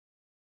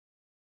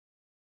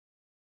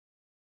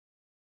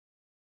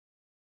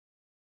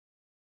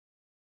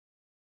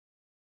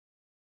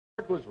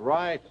was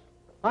right.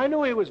 I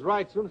knew he was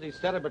right as soon as he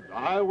said it, but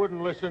I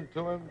wouldn't listen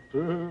to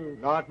him.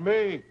 Not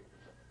me.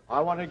 I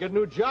want to get a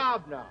new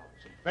job now.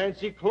 Some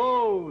fancy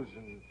clothes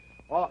and...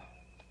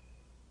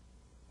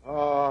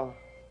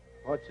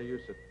 what's the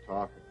use of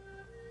talking?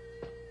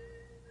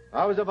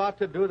 I was about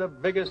to do the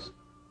biggest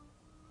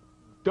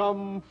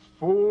dumb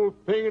fool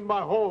thing in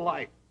my whole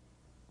life.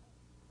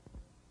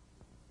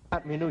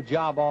 Got me a new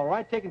job, all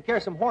right, taking care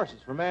of some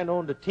horses for a man who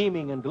owned a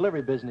teaming and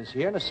delivery business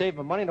here, and I saved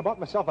my money and I bought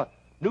myself a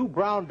new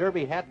brown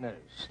derby hat and a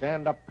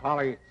stand-up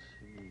collar.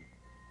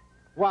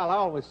 Well, I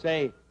always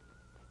say,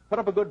 put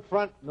up a good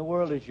front and the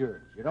world is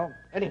yours, you know?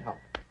 Anyhow,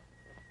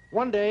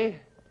 one day,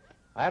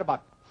 I had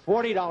about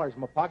 $40 in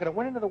my pocket. I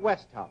went into the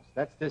West House.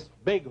 That's this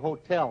big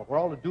hotel where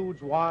all the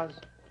dudes was.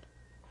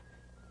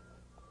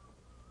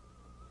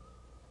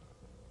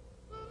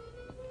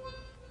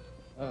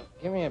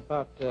 Give me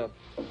about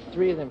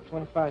 3 of them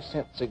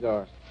 25-cent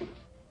cigars.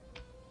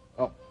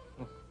 Oh.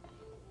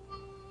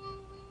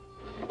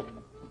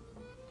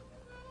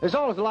 There's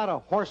always a lot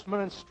of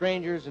horsemen and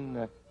strangers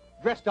and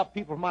dressed up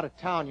people from out of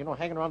town, you know,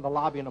 hanging around the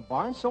lobby in a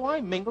bar, and so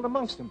I mingled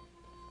amongst them.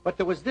 But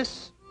there was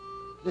this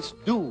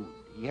dude.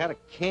 He had a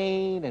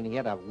cane and he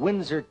had a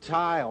Windsor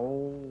tie.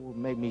 Oh, it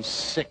made me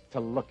sick to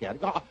look at.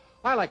 Oh,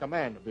 I like a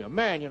man to be a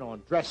man, you know,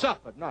 and dress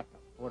up, but not to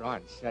put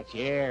on such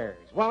airs.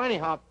 Well,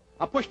 anyhow,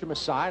 I pushed him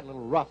aside, a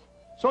little rough,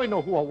 so he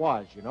knew who I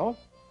was, you know.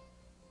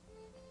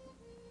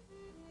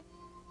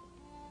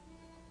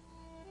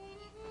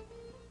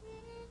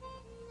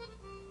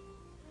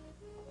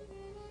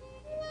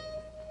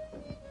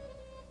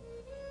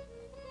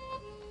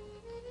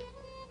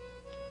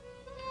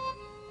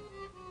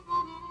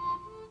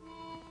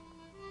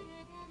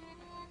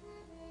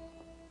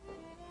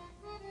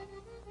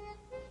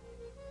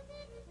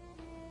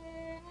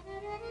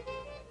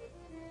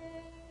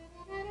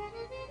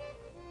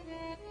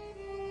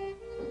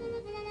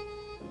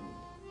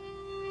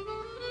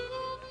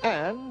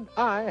 And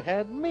I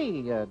had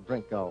me a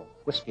drink of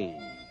whiskey.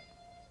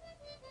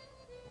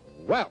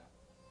 Well,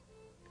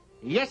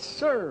 yes,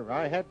 sir,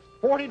 I had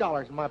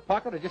 $40 in my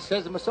pocket. I just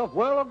says to myself,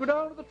 well, I'll go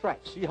down to the track,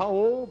 see how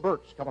old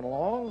Bert's coming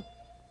along,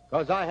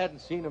 because I hadn't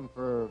seen him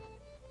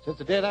since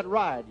the day of that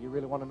ride. You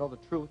really want to know the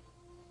truth?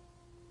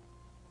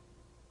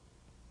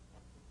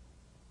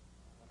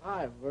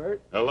 Hi,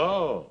 Bert.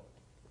 Hello.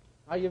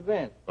 How you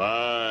been?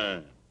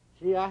 Fine.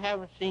 Gee, I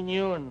haven't seen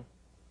you in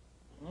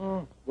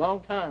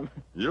long time.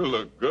 You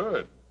look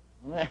good.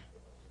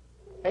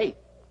 Hey,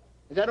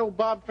 is that old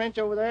Bob French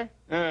over there?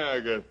 Yeah, I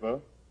guess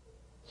so.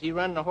 Is he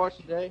running the horse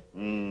today?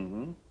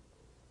 Mm-hmm.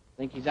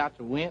 Think he's out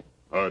to win?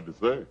 Hard to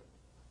say.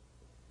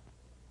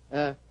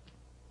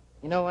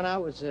 You know, when I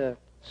was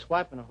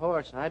swiping a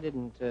horse, I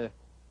didn't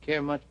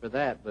care much for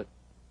that, but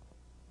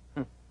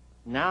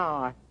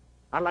now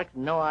I'd like to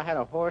know I had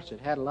a horse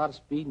that had a lot of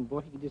speed, and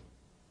boy, he could just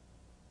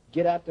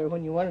get out there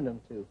when you wanted him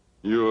to.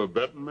 You a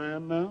betting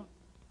man now?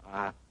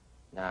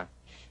 Nah.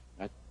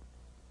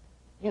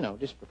 You know,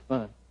 just for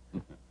fun.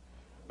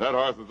 That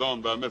horse is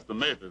owned by Mr.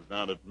 Mathers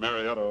down at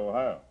Marietta,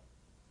 Ohio.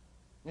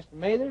 Mr.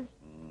 Mathers?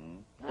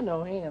 Mm-hmm. I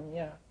know him,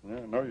 yeah. Yeah,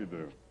 I know you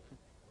do.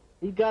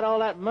 He's got all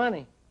that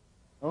money.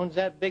 Owns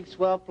that big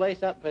swell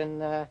place up in,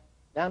 down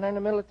there in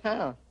the middle of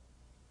town.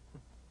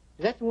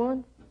 Is that the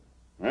one?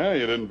 Well,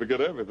 you didn't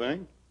forget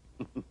everything.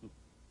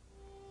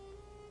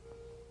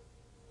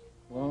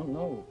 Well,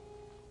 no.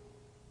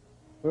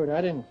 Bert, I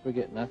didn't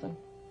forget nothing.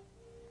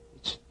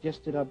 It's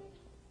just that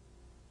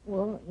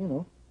well, you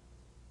know.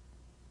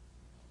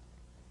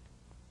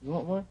 You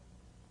want one?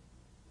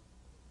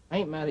 I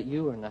ain't mad at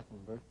you or nothing,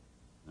 Bert.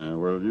 Yeah,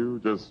 well, you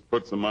just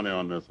put some money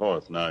on this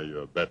horse. Now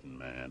you're a betting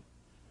man.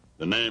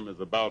 The name is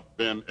About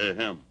Ben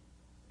Ahem.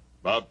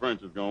 Bob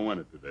French is going to win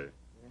it today.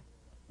 Yeah.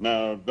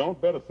 Now,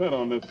 don't bet a cent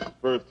on this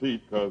first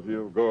heat, because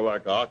he'll go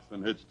like an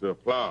oxen hitched to a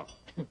plow.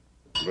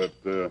 But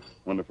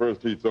when the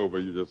first heat's over,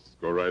 you just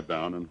go right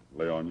down and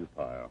lay on your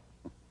pile.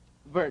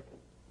 Bert,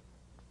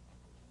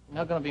 you're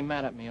not going to be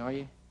mad at me, are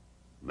you?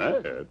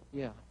 Mad?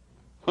 Yeah.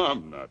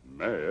 I'm not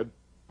mad.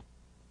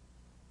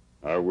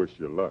 I wish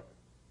you luck.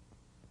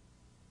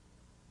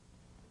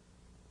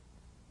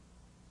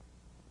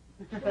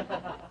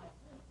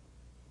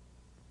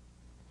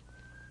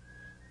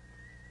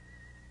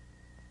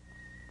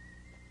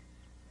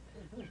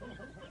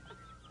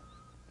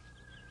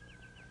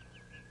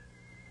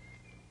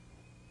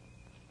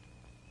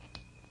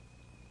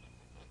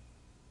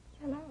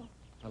 Hello.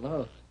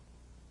 Hello.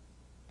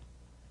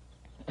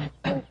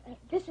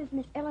 This is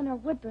Miss Eleanor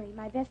Woodbury,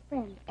 my best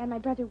friend, and my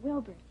brother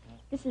Wilbur.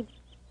 This is...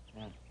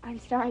 I'm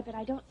sorry, but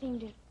I don't seem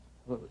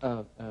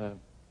to...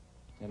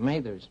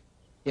 Mathers.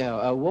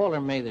 Yeah,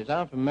 Walter Mathers.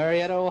 I'm from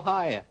Marietta,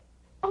 Ohio.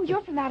 Oh,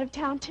 you're from out of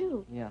town,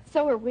 too. Yeah.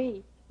 So are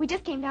we. We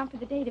just came down for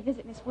the day to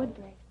visit Miss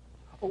Woodbury.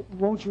 Oh,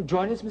 won't you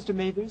join us, Mr.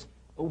 Mathers?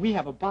 We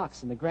have a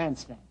box in the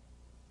grandstand.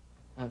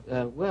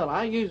 Well,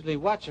 I usually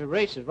watch the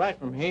races right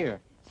from here.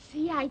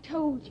 See, I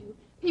told you.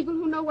 People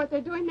who know what they're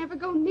doing never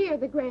go near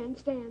the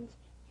grandstands.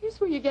 Here's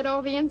where you get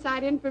all the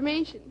inside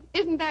information.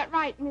 Isn't that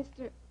right,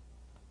 Mr.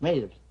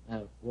 Mathers.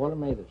 Walter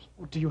Mathers.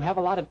 Do you have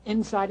a lot of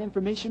inside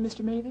information,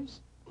 Mr. Mathers?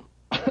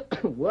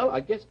 Well, I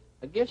guess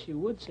you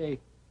would say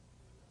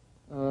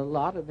a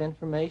lot of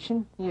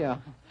information. Yeah,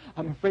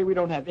 I'm afraid we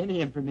don't have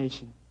any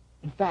information.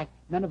 In fact,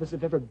 none of us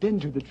have ever been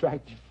to the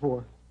track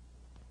before.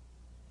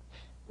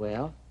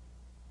 Well,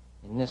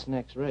 in this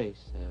next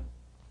race,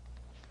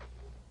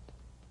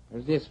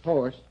 there's this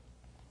horse.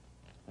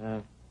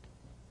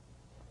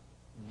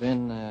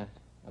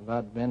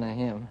 About Ben a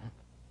him.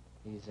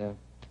 He's,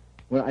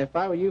 well, if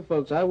I were you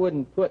folks, I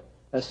wouldn't put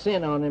a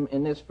cent on him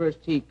in this first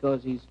heat,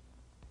 because he's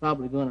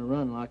probably going to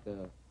run like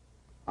a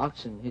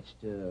oxen hitched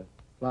to a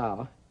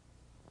plow.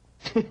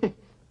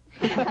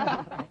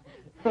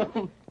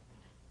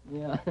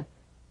 Yeah.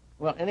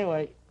 Well,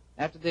 anyway,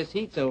 after this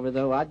heat's over,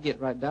 though, I'd get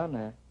right down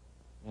there,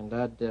 and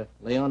I'd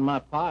lay on my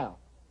pile.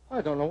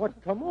 I don't know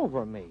what come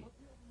over me.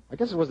 I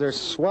guess it was their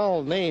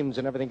swell names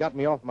and everything got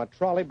me off my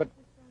trolley, but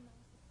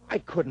I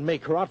couldn't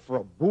make her out for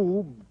a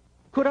boob,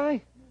 could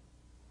I?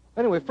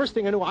 Anyway, first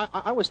thing I knew,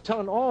 I was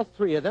telling all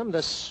three of them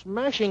the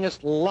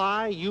smashingest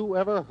lie you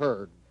ever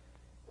heard.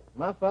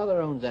 My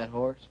father owns that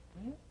horse.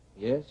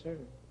 Yes, sir.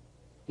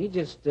 He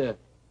just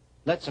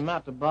lets him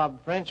out to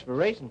Bob French for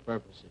racing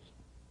purposes.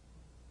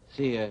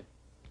 See,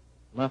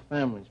 my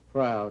family's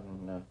proud,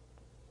 and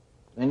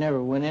they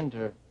never went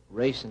into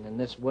racing in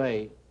this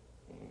way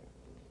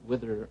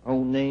with their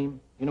own name.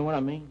 You know what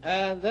I mean?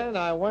 And then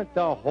I went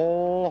the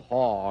whole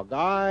hog.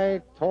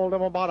 I told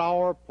them about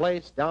our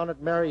place down at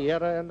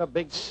Marietta and the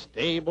big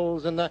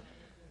stables and the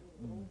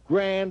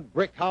grand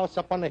brick house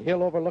up on the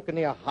hill overlooking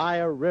the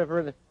Ohio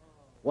River.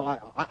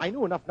 Well, I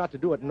knew enough not to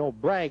do it in no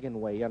bragging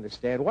way, you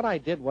understand. What I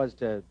did was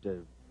to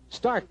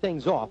start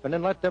things off and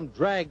then let them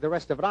drag the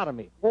rest of it out of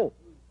me. Oh,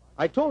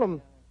 I told them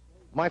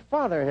my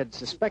father had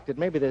suspected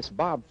maybe this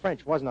Bob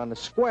French wasn't on the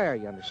square,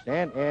 you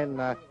understand,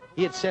 and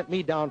he had sent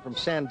me down from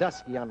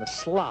Sandusky on the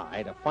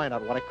sly to find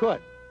out what I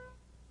could.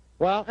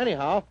 Well,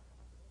 anyhow,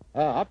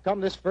 up come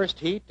this first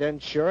heat,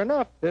 and sure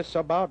enough, this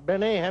about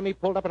Ben Ahem, he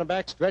pulled up in the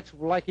back stretch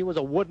like he was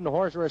a wooden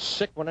horse or a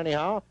sick one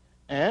anyhow,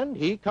 and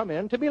he come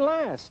in to be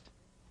last.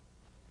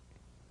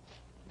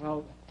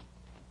 Well,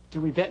 do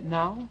we bet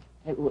now?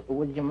 Hey,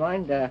 would you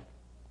mind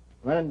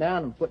running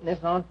down and putting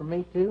this on for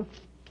me, too?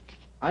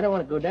 I don't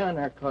want to go down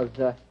there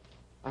because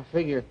I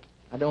figure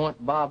I don't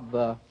want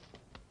Bob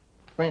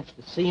French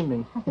to see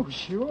me. Oh,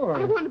 sure.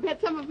 I want to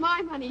bet some of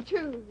my money,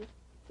 too.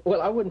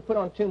 Well, I wouldn't put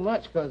on too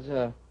much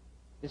because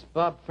this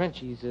Bob French,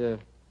 he's, you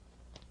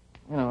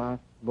know,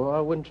 I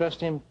wouldn't trust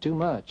him too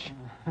much.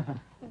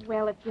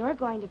 Well, if you're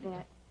going to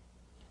bet,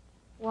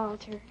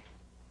 Walter.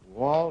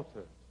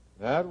 Walter,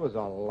 that was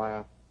a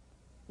laugh.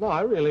 No,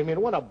 I really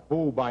mean, what a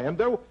boob I am.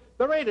 There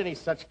ain't any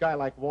such guy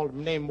like Walter,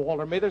 named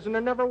Walter Mathers, and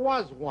there never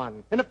was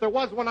one. And if there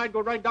was one, I'd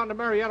go right down to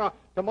Marietta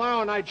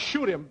tomorrow and I'd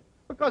shoot him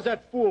because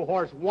that fool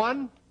horse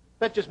won.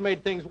 That just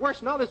made things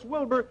worse. Now this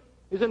Wilbur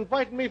is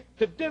inviting me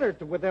to dinner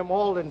with them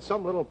all in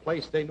some little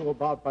place they knew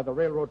about by the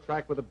railroad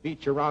track with a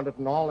beach around it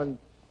and all. And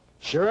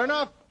sure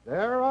enough,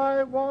 there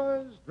I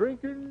was,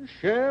 drinking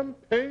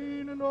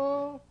champagne and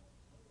all.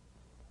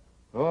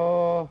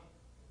 Oh,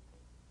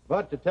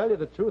 but to tell you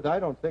the truth, I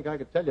don't think I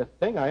could tell you a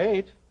thing I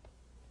ate.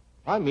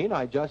 I mean,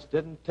 I just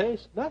didn't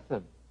taste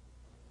nothing.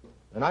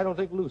 And I don't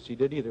think Lucy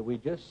did either. We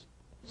just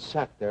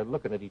sat there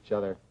looking at each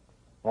other.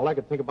 All I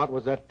could think about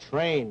was that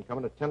train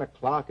coming at 10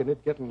 o'clock and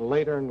it getting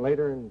later and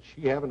later and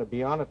she having to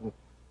be on it. And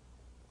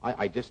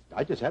I just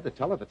had to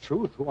tell her the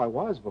truth, who I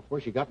was,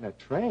 before she got in that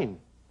train.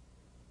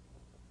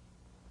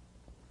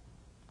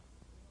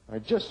 I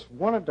just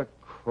wanted to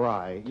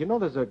cry. You know,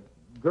 there's a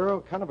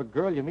girl, kind of a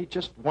girl you meet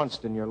just once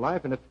in your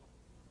life, and if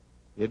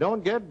you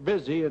don't get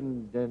busy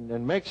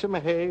and make some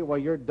hay, well,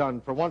 you're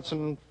done for once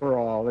and for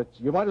all.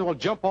 You might as well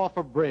jump off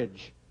a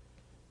bridge.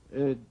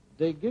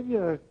 They give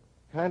you a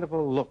kind of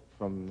a look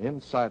from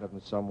inside of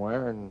them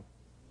somewhere, and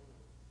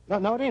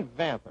no, it ain't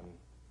vamping.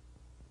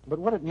 But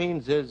what it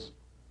means is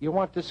you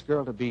want this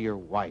girl to be your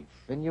wife,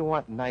 and you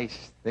want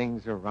nice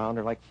things around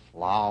her like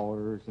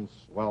flowers and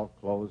swell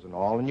clothes and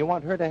all, and you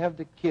want her to have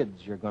the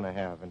kids you're going to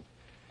have,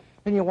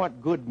 and you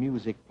want good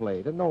music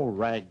played and no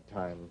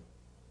ragtime.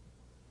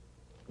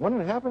 When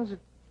it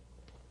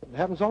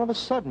happens all of a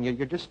sudden.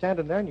 You're just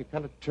standing there and you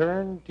kind of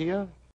turn to you,